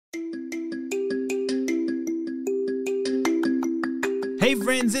Hey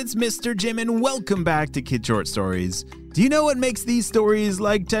friends, it's Mr. Jim and welcome back to Kid Short Stories. Do you know what makes these stories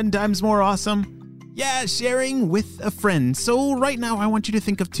like 10 times more awesome? Yeah, sharing with a friend. So right now I want you to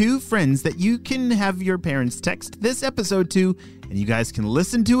think of 2 friends that you can have your parents text this episode to, and you guys can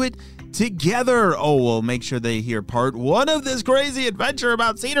listen to it together. Oh, well, make sure they hear part 1 of this crazy adventure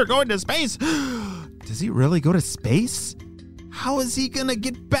about Cedar going to space. Does he really go to space? How is he gonna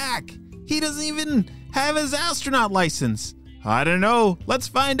get back? He doesn't even have his astronaut license. I don't know. Let's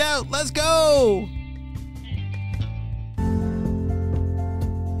find out. Let's go.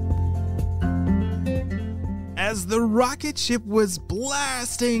 As the rocket ship was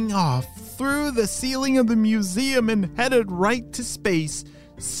blasting off through the ceiling of the museum and headed right to space,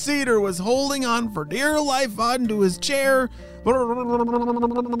 Cedar was holding on for dear life onto his chair. So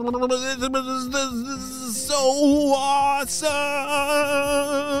awesome!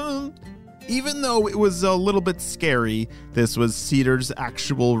 Even though it was a little bit scary, this was Cedar's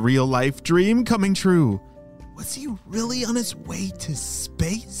actual real-life dream coming true. Was he really on his way to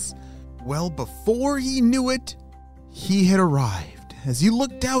space? Well, before he knew it, he had arrived. As he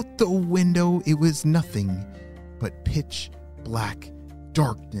looked out the window, it was nothing but pitch black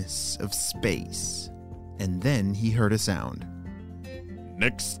darkness of space. And then he heard a sound.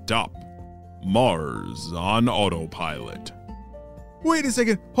 Next stop, Mars on autopilot. Wait a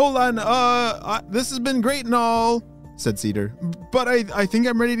second, hold on, this has been great and all, said Cedar, but I think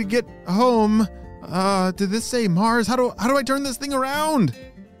I'm ready to get home. Did this say Mars? How do I turn this thing around?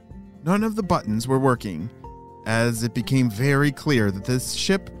 None of the buttons were working, as it became very clear that this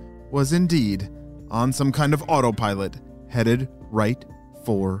ship was indeed on some kind of autopilot, headed right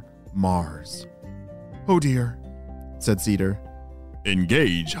for Mars. Oh dear, said Cedar.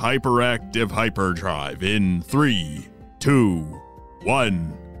 Engage hyperactive hyperdrive in 3, 2,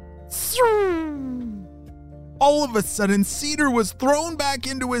 1. All of a sudden, Cedar was thrown back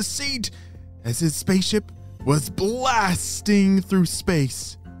into his seat as his spaceship was blasting through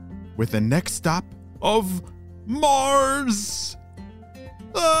space with the next stop of Mars.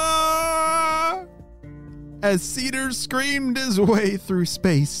 Ah! As Cedar screamed his way through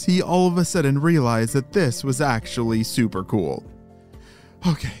space, he all of a sudden realized that this was actually super cool.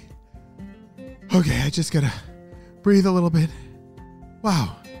 Okay, I just gotta breathe a little bit.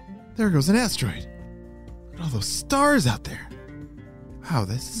 Wow, there goes an asteroid. Look at all those stars out there. Wow,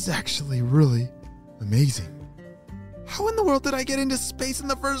 this is actually really amazing. How in the world did I get into space in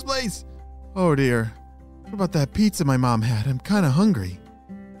the first place? Oh dear, what about that pizza my mom had? I'm kind of hungry.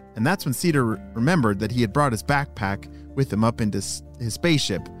 And that's when Cedar remembered that he had brought his backpack with him up into his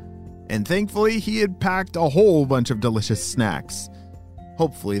spaceship. And thankfully, he had packed a whole bunch of delicious snacks.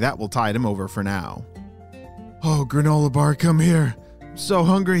 Hopefully, that will tide him over for now. Oh, granola bar, come here. I'm so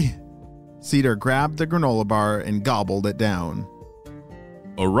hungry. Cedar grabbed the granola bar and gobbled it down.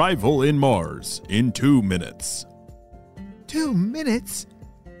 Arrival in Mars in 2 minutes. 2 minutes?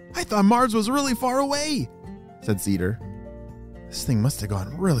 I thought Mars was really far away, said Cedar. This thing must have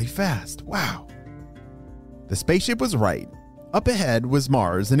gone really fast. Wow. The spaceship was right. Up ahead was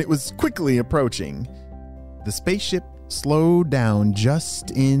Mars, and it was quickly approaching. The spaceship slowed down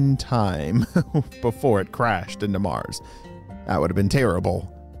just in time before it crashed into Mars. That would have been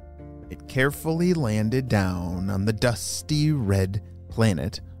terrible. It carefully landed down on the dusty red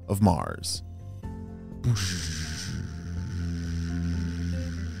planet of Mars.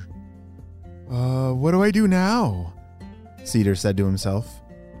 What do I do now? Cedar said to himself.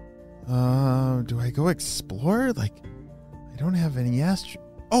 Do I go explore? I don't have any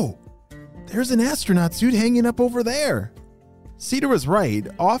Oh, there's an astronaut suit hanging up over there. Cedar was right.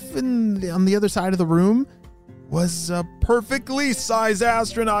 Off on the other side of the room was a perfectly sized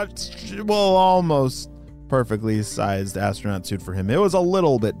astronaut, almost perfectly sized astronaut suit for him. It was a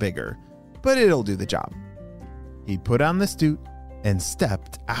little bit bigger, but it'll do the job. He put on the suit and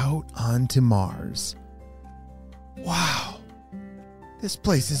stepped out onto Mars. Wow, this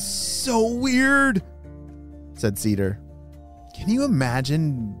place is so weird, said Cedar. Can you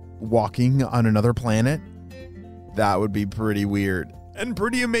imagine walking on another planet? That would be pretty weird and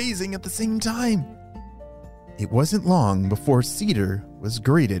pretty amazing at the same time. It wasn't long before Cedar was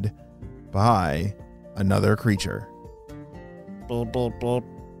greeted by another creature. Beep, beep, beep.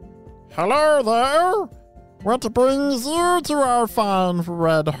 Hello there. What brings you to our fine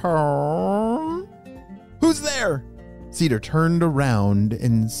red home? Who's there? Cedar turned around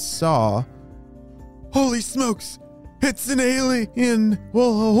and saw... Holy smokes! It's an alien!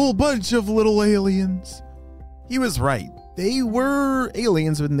 Well, a whole bunch of little aliens. He was right. They were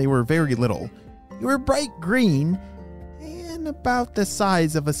aliens when they were very little. They were bright green and about the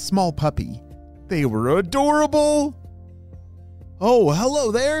size of a small puppy. They were adorable. Oh,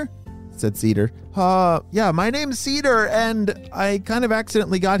 hello there, said Cedar. Yeah, my name's Cedar, and I kind of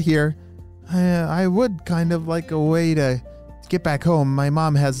accidentally got here. I would kind of like a way to get back home. My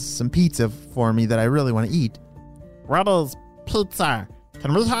mom has some pizza for me that I really want to eat. What is pizza?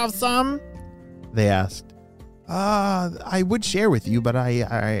 Can we have some? They asked. I would share with you, but I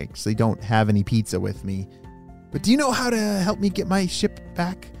actually don't have any pizza with me. But do you know how to help me get my ship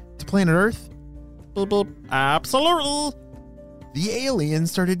back to planet Earth? Beep, beep. Absolutely. The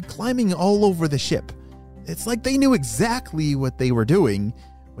aliens started climbing all over the ship. It's like they knew exactly what they were doing.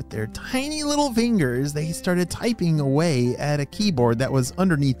 With their tiny little fingers, they started typing away at a keyboard that was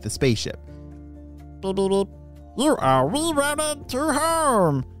underneath the spaceship. Beep, beep, beep. You are rerouted to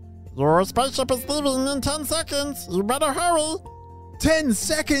home. Your spaceship is leaving in 10 seconds. You better hurry. 10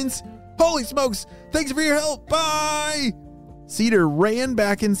 seconds? Holy smokes! Thanks for your help! Bye! Cedar ran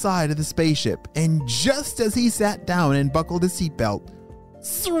back inside of the spaceship, and just as he sat down and buckled his seatbelt,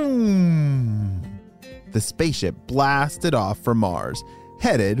 zoom! The spaceship blasted off for Mars,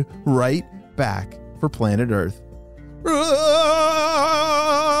 headed right back for planet Earth.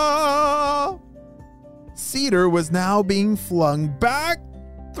 Cedar was now being flung back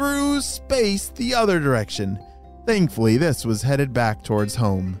through space the other direction. Thankfully, this was headed back towards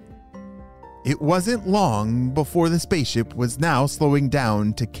home. It wasn't long before the spaceship was now slowing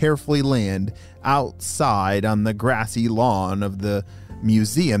down to carefully land outside on the grassy lawn of the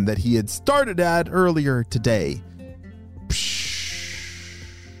museum that he had started at earlier today.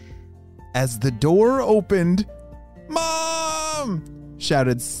 As the door opened, "Mom!"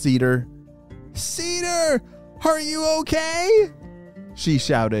 shouted Cedar. "Cedar, are you okay?" she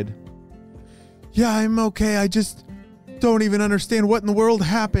shouted. "Yeah, I'm okay. I just don't even understand what in the world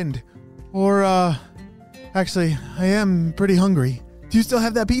happened. Or, actually, I am pretty hungry. Do you still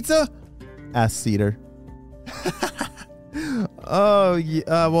have that pizza?" asked Cedar. "Oh,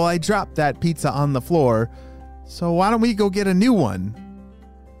 yeah, well, I dropped that pizza on the floor, so why don't we go get a new one?"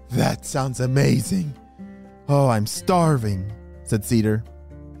 "That sounds amazing. Oh, I'm starving," said Cedar.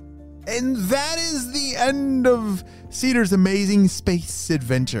 And that is the end of Cedar's amazing space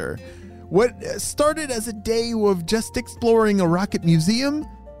adventure. What started as a day of just exploring a rocket museum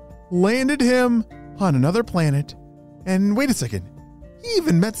landed him on another planet. And wait a second, he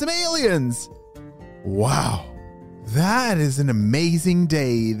even met some aliens. Wow, that is an amazing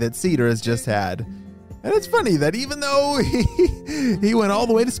day that Cedar has just had. And it's funny that even though he went all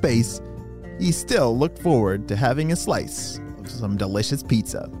the way to space, he still looked forward to having a slice of some delicious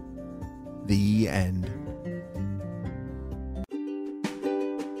pizza. The end.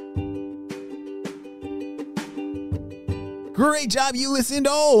 Great job, you listened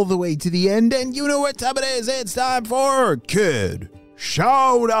all the way to the end, and you know what time it is. It's time for Kid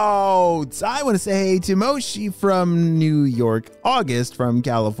Shoutouts. I want to say hey to Moshi from New York, August from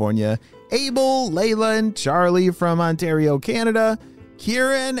California, Abel, Layla, and Charlie from Ontario, Canada,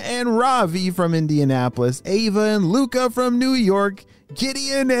 Kieran and Ravi from Indianapolis, Ava and Luca from New York,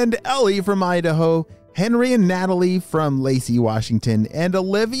 Gideon and Ellie from Idaho, Henry and Natalie from Lacey, Washington, and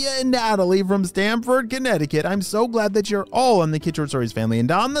Olivia and Natalie from Stamford, Connecticut. I'm so glad that you're all on the Kid Short Stories family.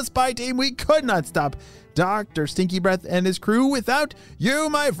 And on the spy team, we could not stop Dr. Stinky Breath and his crew without you,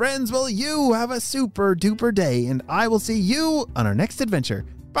 my friends. Well, you have a super duper day, and I will see you on our next adventure.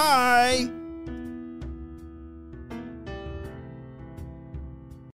 Bye!